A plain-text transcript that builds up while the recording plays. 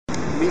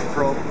meat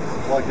probe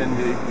plugged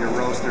into your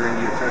roaster,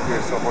 into your turkey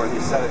or so forth, you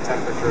set a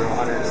temperature of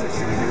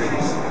 160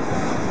 degrees.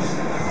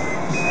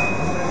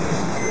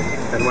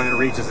 And when it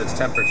reaches its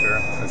temperature,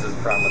 this is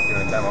the problem with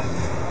doing a demo.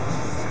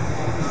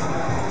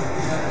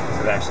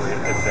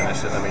 It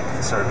finished it. Let me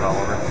start it all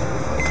over.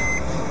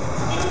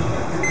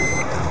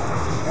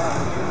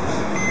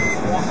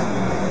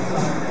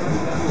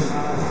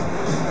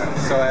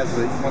 So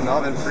when the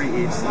oven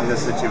preheats in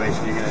this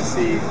situation, you're going to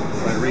see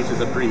when it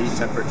reaches a preheat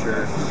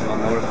temperature, it'll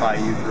notify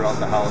you throughout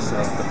the house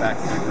of the fact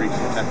that you've reached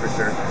the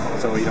temperature,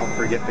 so you don't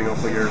forget to go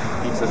put your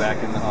pizza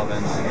back in the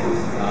oven.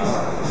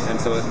 And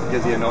so it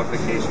gives you a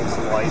notification,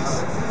 some lights,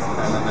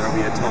 and then there'll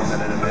be a tone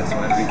that it emits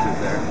when it reaches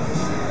there.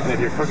 And if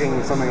you're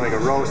cooking something like a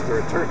roast or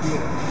a turkey,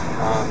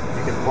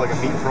 you can plug a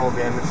meat probe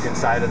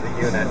inside of the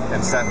unit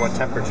and set what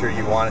temperature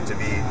you want it to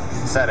be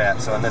set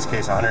at. So in this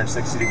case,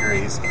 160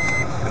 degrees.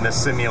 And this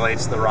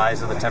simulates the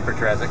rise of the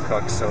temperature as it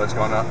cooks, so it's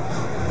going up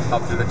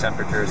through the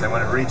temperatures. And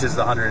when it reaches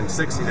the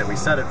 160 that we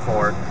set it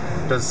for, it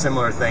does a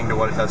similar thing to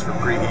what it does for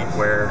preheat,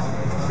 where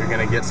you're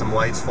going to get some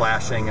lights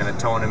flashing and a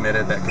tone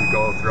emitted that can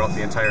go throughout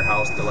the entire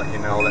house to let you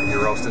know that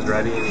your roast is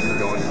ready and you can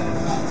go in.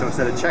 So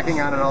instead of checking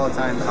on it all the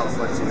time, the house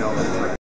lets you know that it's ready.